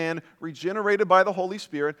 sanctified, and regenerated by the Holy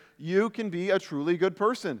Spirit, you can be a truly good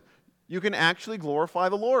person. You can actually glorify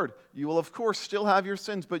the Lord. You will, of course, still have your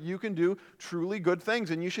sins, but you can do truly good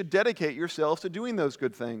things, and you should dedicate yourselves to doing those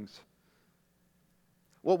good things.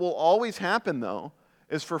 What will always happen, though,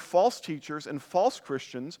 is for false teachers and false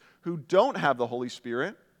Christians who don't have the Holy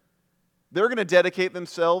Spirit, they're going to dedicate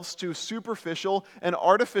themselves to superficial and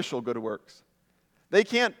artificial good works. They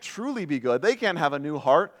can't truly be good. They can't have a new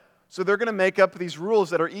heart, so they're going to make up these rules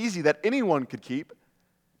that are easy that anyone could keep,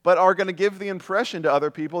 but are going to give the impression to other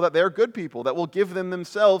people that they're good people, that will give them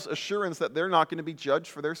themselves assurance that they're not going to be judged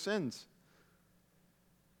for their sins.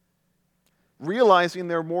 Realizing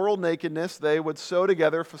their moral nakedness, they would sew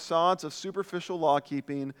together facades of superficial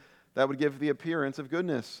law-keeping that would give the appearance of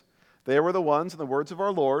goodness. They were the ones, in the words of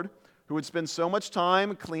our Lord, who would spend so much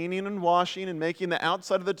time cleaning and washing and making the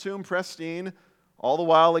outside of the tomb pristine, all the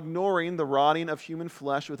while ignoring the rotting of human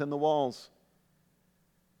flesh within the walls.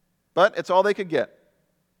 But it's all they could get.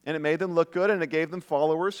 And it made them look good, and it gave them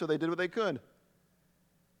followers, so they did what they could.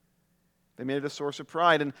 They made it a source of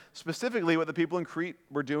pride. And specifically what the people in Crete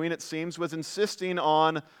were doing, it seems, was insisting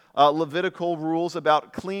on Levitical rules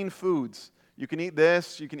about clean foods. You can eat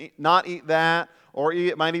this, you can not eat that, or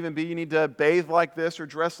it might even be you need to bathe like this or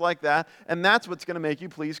dress like that. And that's what's going to make you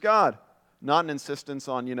please God. Not an insistence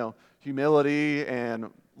on, humility and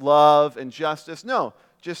love and justice. No,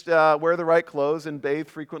 just wear the right clothes and bathe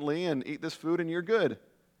frequently and eat this food and you're good.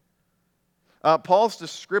 Paul's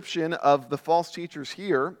description of the false teachers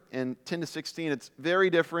here in 10 to 16, it's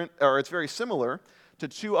very different, or it's very similar to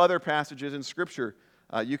two other passages in Scripture.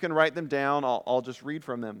 You can write them down. I'll just read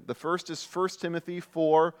from them. The first is 1 Timothy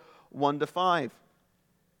 4, 1 to 5.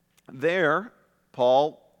 There,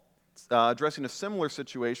 Paul, addressing a similar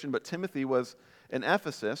situation, but Timothy was in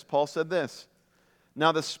Ephesus, Paul said this,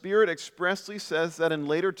 "Now the Spirit expressly says that in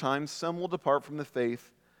later times some will depart from the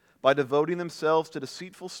faith, by devoting themselves to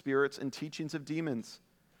deceitful spirits and teachings of demons,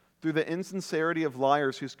 through the insincerity of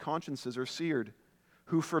liars whose consciences are seared,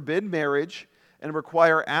 who forbid marriage and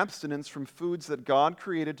require abstinence from foods that God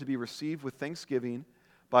created to be received with thanksgiving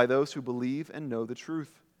by those who believe and know the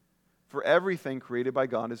truth. For everything created by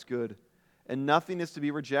God is good, and nothing is to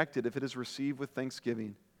be rejected if it is received with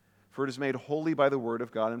thanksgiving, for it is made holy by the word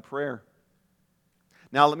of God in prayer."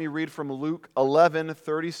 Now let me read from Luke 11,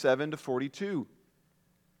 37 to 42.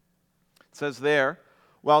 It says there,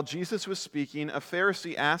 "While Jesus was speaking, a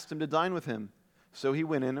Pharisee asked him to dine with him. So he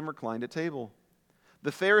went in and reclined at table.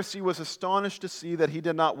 The Pharisee was astonished to see that he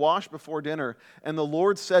did not wash before dinner, and the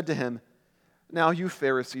Lord said to him, 'Now you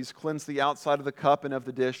Pharisees cleanse the outside of the cup and of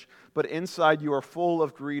the dish, but inside you are full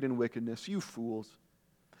of greed and wickedness. You fools!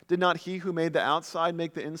 Did not he who made the outside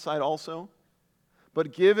make the inside also?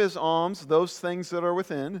 But give as alms those things that are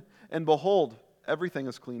within, and behold, everything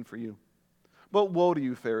is clean for you. But woe to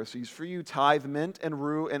you, Pharisees, for you tithe mint and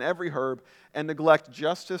rue and every herb, and neglect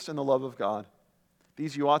justice and the love of God.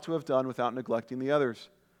 These you ought to have done without neglecting the others.'"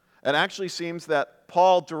 It actually seems that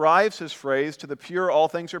Paul derives his phrase, "to the pure all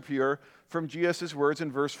things are pure," from Jesus' words in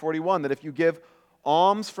verse 41, that if you give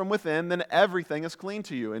alms from within, then everything is clean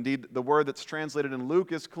to you. Indeed, the word that's translated in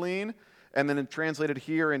Luke is clean, and then translated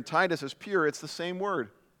here in Titus as pure. It's the same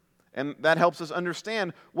word. And that helps us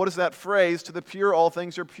understand what does that phrase, "to the pure all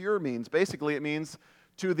things are pure," means. Basically, it means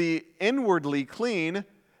to the inwardly clean,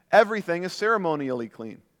 everything is ceremonially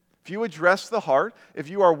clean. If you address the heart, if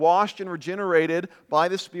you are washed and regenerated by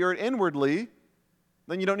the Spirit inwardly,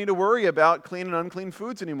 then you don't need to worry about clean and unclean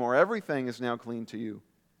foods anymore. Everything is now clean to you.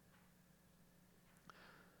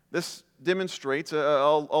 This demonstrates a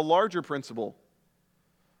larger principle.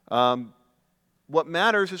 What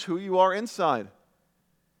matters is who you are inside.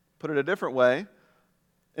 Put it a different way,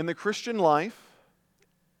 in the Christian life,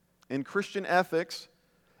 in Christian ethics,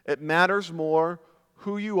 it matters more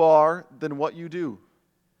who you are than what you do.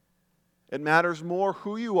 It matters more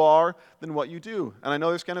who you are than what you do. And I know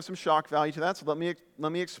there's kind of some shock value to that, so let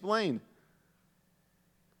me explain.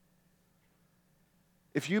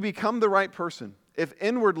 If you become the right person, if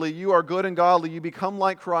inwardly you are good and godly, you become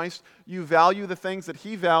like Christ, you value the things that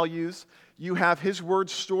He values, you have His word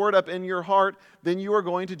stored up in your heart, then you are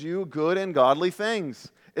going to do good and godly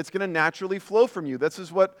things. It's going to naturally flow from you. This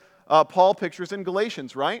is what Paul pictures in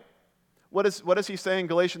Galatians, right? What does he say in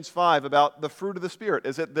Galatians 5 about the fruit of the Spirit?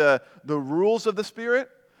 Is it the rules of the Spirit?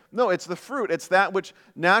 No, it's the fruit. It's that which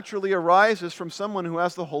naturally arises from someone who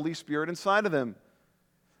has the Holy Spirit inside of them.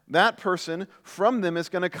 That person, from them is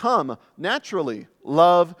going to come naturally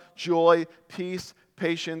love, joy, peace,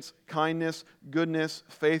 patience, kindness, goodness,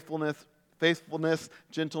 faithfulness,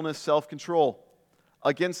 gentleness, self-control.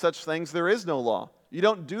 Against such things there is no law. You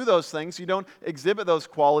don't do those things. You don't exhibit those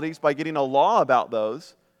qualities by getting a law about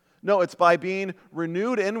those. No, it's by being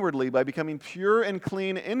renewed inwardly, by becoming pure and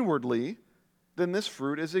clean inwardly, then this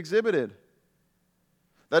fruit is exhibited.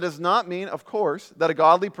 That does not mean, of course, that a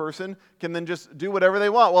godly person can then just do whatever they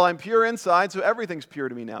want. Well, I'm pure inside, so everything's pure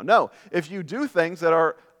to me now. No, if you do things that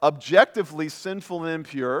are objectively sinful and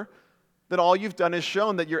impure, then all you've done is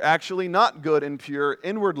shown that you're actually not good and pure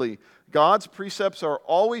inwardly. God's precepts are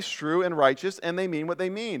always true and righteous, and they mean what they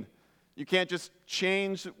mean. You can't just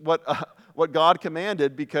change what God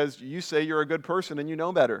commanded because you say you're a good person and you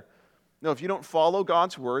know better. No, if you don't follow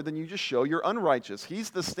God's word, then you just show you're unrighteous.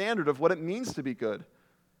 He's the standard of what it means to be good.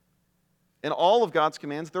 And all of God's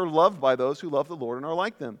commands, they're loved by those who love the Lord and are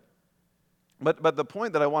like them. But the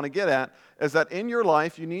point that I want to get at is that in your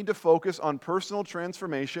life, you need to focus on personal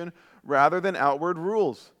transformation rather than outward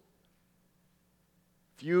rules.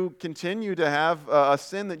 If you continue to have a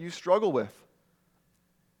sin that you struggle with,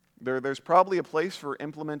 there's probably a place for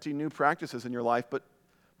implementing new practices in your life,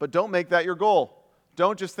 but don't make that your goal.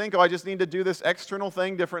 Don't just think, I just need to do this external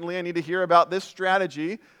thing differently. I need to hear about this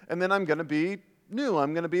strategy, and then I'm going to be new.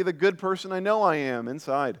 I'm going to be the good person I know I am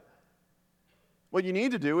inside. What you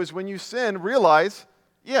need to do is when you sin, realize,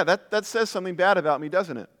 that says something bad about me,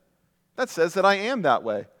 doesn't it? That says that I am that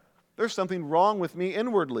way. There's something wrong with me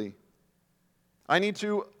inwardly. I need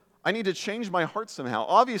to change my heart somehow.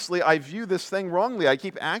 Obviously, I view this thing wrongly. I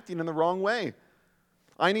keep acting in the wrong way.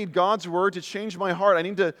 I need God's word to change my heart. I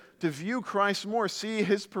need to view Christ more, see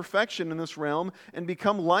His perfection in this realm, and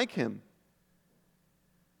become like Him.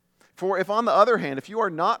 For if on the other hand, if you are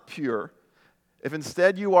not pure, if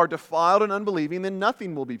instead you are defiled and unbelieving, then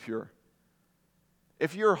nothing will be pure.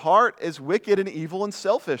 If your heart is wicked and evil and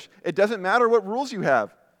selfish, it doesn't matter what rules you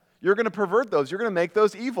have. You're going to pervert those. You're going to make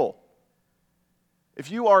those evil. If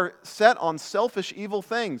you are set on selfish, evil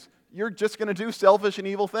things, you're just going to do selfish and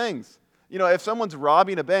evil things. If someone's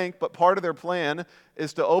robbing a bank, but part of their plan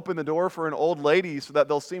is to open the door for an old lady so that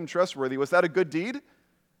they'll seem trustworthy, was that a good deed?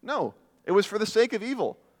 No. It was for the sake of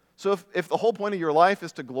evil. So if the whole point of your life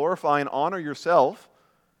is to glorify and honor yourself,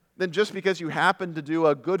 then just because you happen to do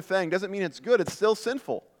a good thing doesn't mean it's good. It's still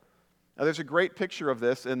sinful. Now, there's a great picture of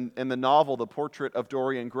this in the novel, The Portrait of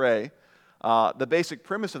Dorian Gray. The basic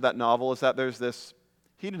premise of that novel is that there's this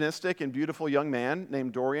hedonistic and beautiful young man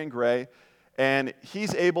named Dorian Gray, and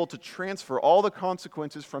he's able to transfer all the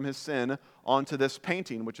consequences from his sin onto this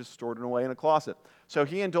painting, which is stored away in a closet. So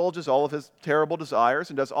he indulges all of his terrible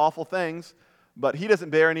desires and does awful things, but he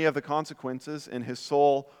doesn't bear any of the consequences in his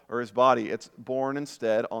soul or his body. It's born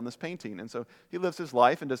instead on this painting. And so he lives his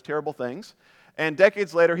life and does terrible things. And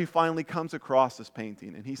decades later, he finally comes across this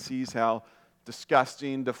painting, and he sees how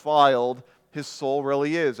disgusting, defiled his soul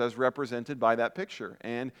really is, as represented by that picture.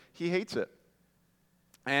 And he hates it.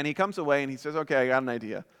 And he comes away and he says, okay, I got an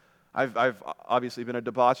idea. I've obviously been a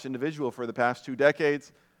debauched individual for the past 2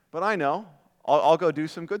 decades, but I know I'll go do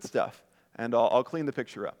some good stuff, and I'll clean the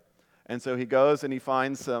picture up. And so he goes and he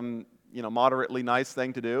finds some, moderately nice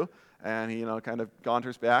thing to do, and he, kind of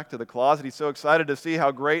saunters back to the closet. He's so excited to see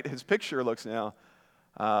how great his picture looks now.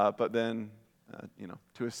 But then,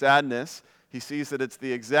 to his sadness, he sees that it's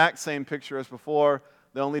the exact same picture as before.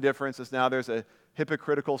 The only difference is now there's a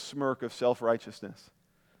hypocritical smirk of self-righteousness.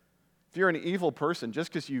 If you're an evil person, just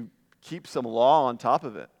because you keep some law on top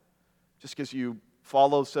of it, just because you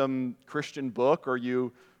follow some Christian book, or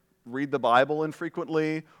you read the Bible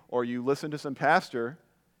infrequently, or you listen to some pastor,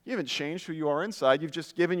 you haven't changed who you are inside. You've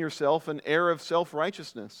just given yourself an air of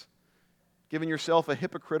self-righteousness, given yourself a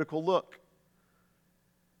hypocritical look.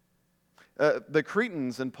 The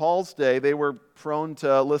Cretans in Paul's day, they were prone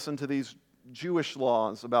to listen to these Jewish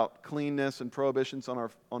laws about cleanness and prohibitions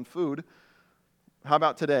on food. How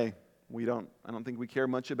about today? I don't think we care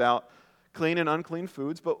much about clean and unclean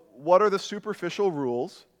foods, but what are the superficial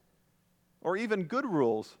rules, or even good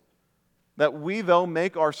rules, that we, though,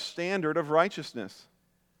 make our standard of righteousness,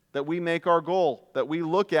 that we make our goal, that we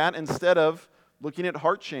look at instead of looking at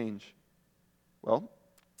heart change? Well,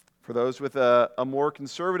 for those with a more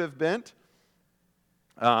conservative bent,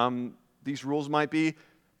 these rules might be: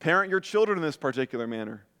 parent your children in this particular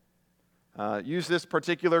manner. Use this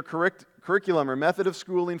particular curriculum or method of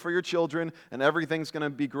schooling for your children, and everything's going to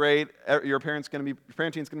be great. Your parenting's going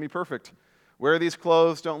to be perfect. Wear these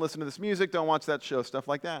clothes. Don't listen to this music. Don't watch that show. Stuff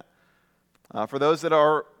like that. For those that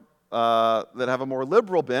have a more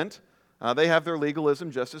liberal bent, they have their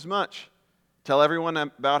legalism just as much. Tell everyone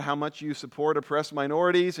about how much you support oppressed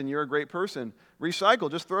minorities and you're a great person.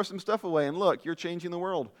 Recycle. Just throw some stuff away and look, you're changing the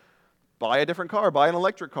world. Buy a different car. Buy an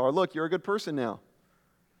electric car. Look, you're a good person now.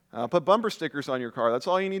 Put bumper stickers on your car. That's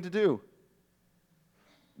all you need to do.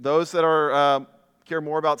 Those that care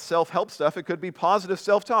more about self-help stuff, it could be positive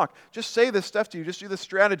self-talk. Just say this stuff to you. Just do this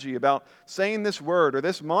strategy about saying this word or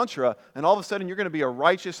this mantra, and all of a sudden you're going to be a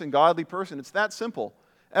righteous and godly person. It's that simple.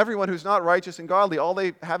 Everyone who's not righteous and godly, all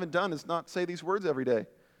they haven't done is not say these words every day.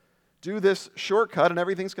 Do this shortcut and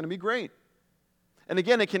everything's going to be great. And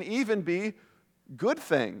again, it can even be good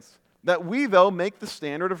things that we, though, make the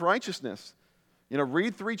standard of righteousness.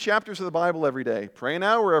 Read 3 chapters of the Bible every day. Pray an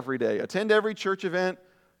hour every day. Attend every church event.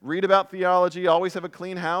 Read about theology. Always have a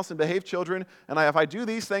clean house and behave children. And if I do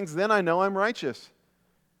these things, then I know I'm righteous.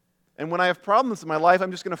 And when I have problems in my life,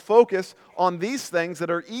 I'm just going to focus on these things that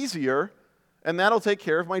are easier, and that'll take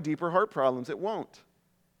care of my deeper heart problems. It won't.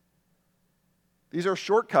 These are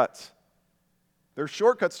shortcuts. They're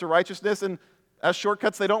shortcuts to righteousness, and as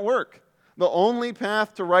shortcuts, they don't work. The only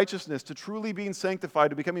path to righteousness, to truly being sanctified,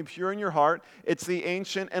 to becoming pure in your heart, it's the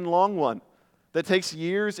ancient and long one that takes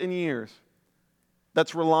years and years.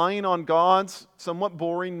 That's relying on God's somewhat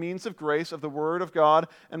boring means of grace of the Word of God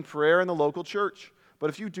and prayer in the local church. But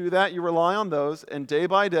if you do that, you rely on those, and day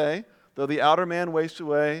by day, though the outer man wastes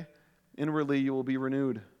away, inwardly you will be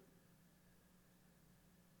renewed.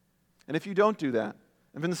 And if you don't do that,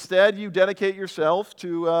 if instead you dedicate yourself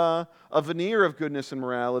to a veneer of goodness and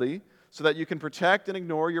morality, so that you can protect and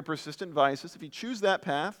ignore your persistent vices, if you choose that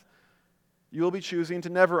path, you will be choosing to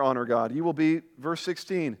never honor God. You will be, verse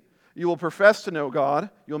 16, you will profess to know God,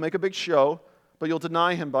 you'll make a big show, but you'll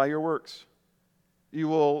deny Him by your works. You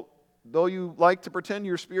will, though you like to pretend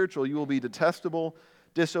you're spiritual, you will be detestable,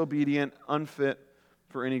 disobedient, unfit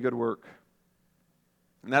for any good work.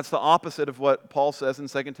 And that's the opposite of what Paul says in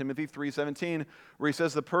 2 Timothy 3:17, where he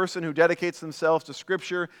says the person who dedicates themselves to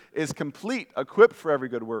Scripture is complete, equipped for every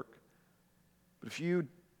good work. But if you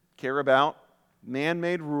care about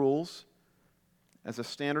man-made rules as a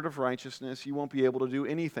standard of righteousness, you won't be able to do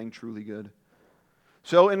anything truly good.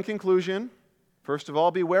 So in conclusion, first of all,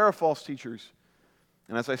 beware of false teachers.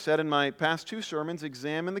 And as I said in my past 2 sermons,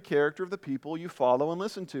 examine the character of the people you follow and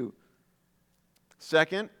listen to.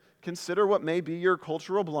 Second, consider what may be your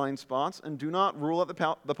cultural blind spots and do not rule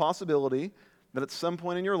out the possibility that at some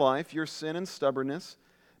point in your life, your sin and stubbornness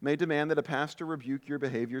may demand that a pastor rebuke your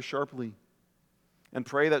behavior sharply. And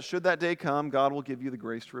pray that should that day come, God will give you the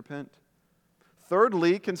grace to repent.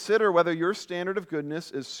 Thirdly, consider whether your standard of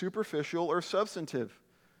goodness is superficial or substantive.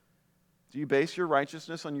 Do you base your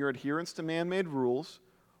righteousness on your adherence to man-made rules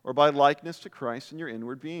or by likeness to Christ in your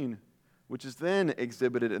inward being, which is then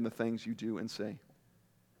exhibited in the things you do and say?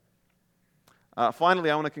 Finally,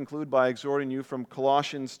 I want to conclude by exhorting you from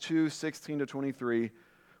Colossians 2:16-23,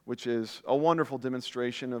 which is a wonderful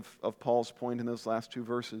demonstration of Paul's point in those last 2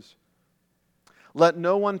 verses. Let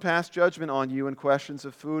no one pass judgment on you in questions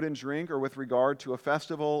of food and drink or with regard to a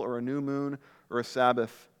festival or a new moon or a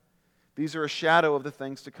Sabbath. These are a shadow of the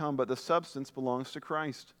things to come, but the substance belongs to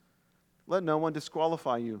Christ. Let no one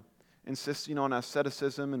disqualify you, insisting on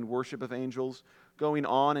asceticism and worship of angels, going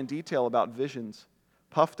on in detail about visions,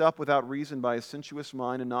 puffed up without reason by a sensuous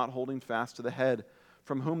mind and not holding fast to the head,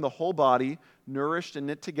 from whom the whole body, nourished and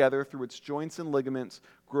knit together through its joints and ligaments,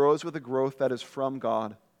 grows with a growth that is from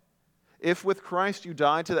God. If with Christ you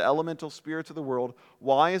died to the elemental spirits of the world,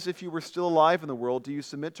 why, as if you were still alive in the world, do you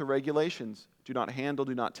submit to regulations? Do not handle,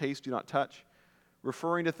 do not taste, do not touch,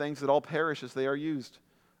 referring to things that all perish as they are used,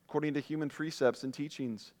 according to human precepts and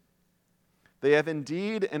teachings. They have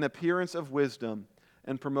indeed an appearance of wisdom,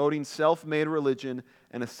 and promoting self-made religion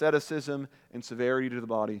and asceticism and severity to the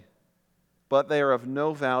body. But they are of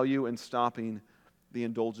no value in stopping the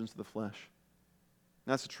indulgence of the flesh.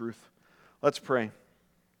 That's the truth. Let's pray.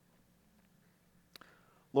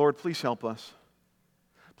 Lord, please help us.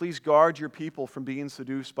 Please guard your people from being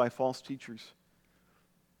seduced by false teachers.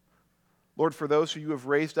 Lord, for those who you have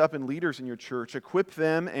raised up in leaders in your church, equip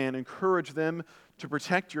them and encourage them to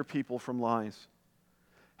protect your people from lies.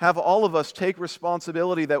 Have all of us take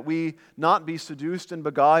responsibility that we not be seduced and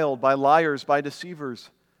beguiled by liars, by deceivers.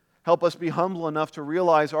 Help us be humble enough to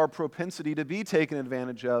realize our propensity to be taken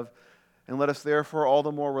advantage of, and let us therefore all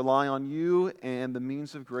the more rely on you and the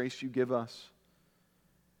means of grace you give us.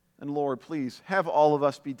 And Lord, please have all of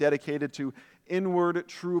us be dedicated to inward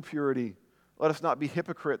true purity. Let us not be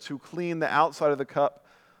hypocrites who clean the outside of the cup,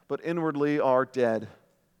 but inwardly are dead.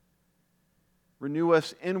 Renew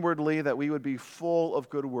us inwardly that we would be full of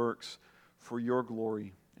good works for your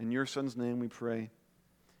glory. In your Son's name we pray.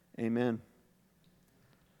 Amen.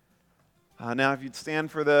 Now if you'd stand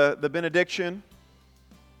for the benediction.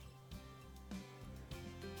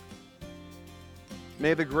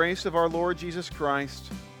 May the grace of our Lord Jesus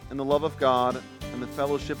Christ and the love of God and the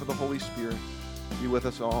fellowship of the Holy Spirit be with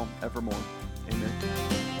us all evermore.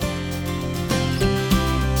 Amen.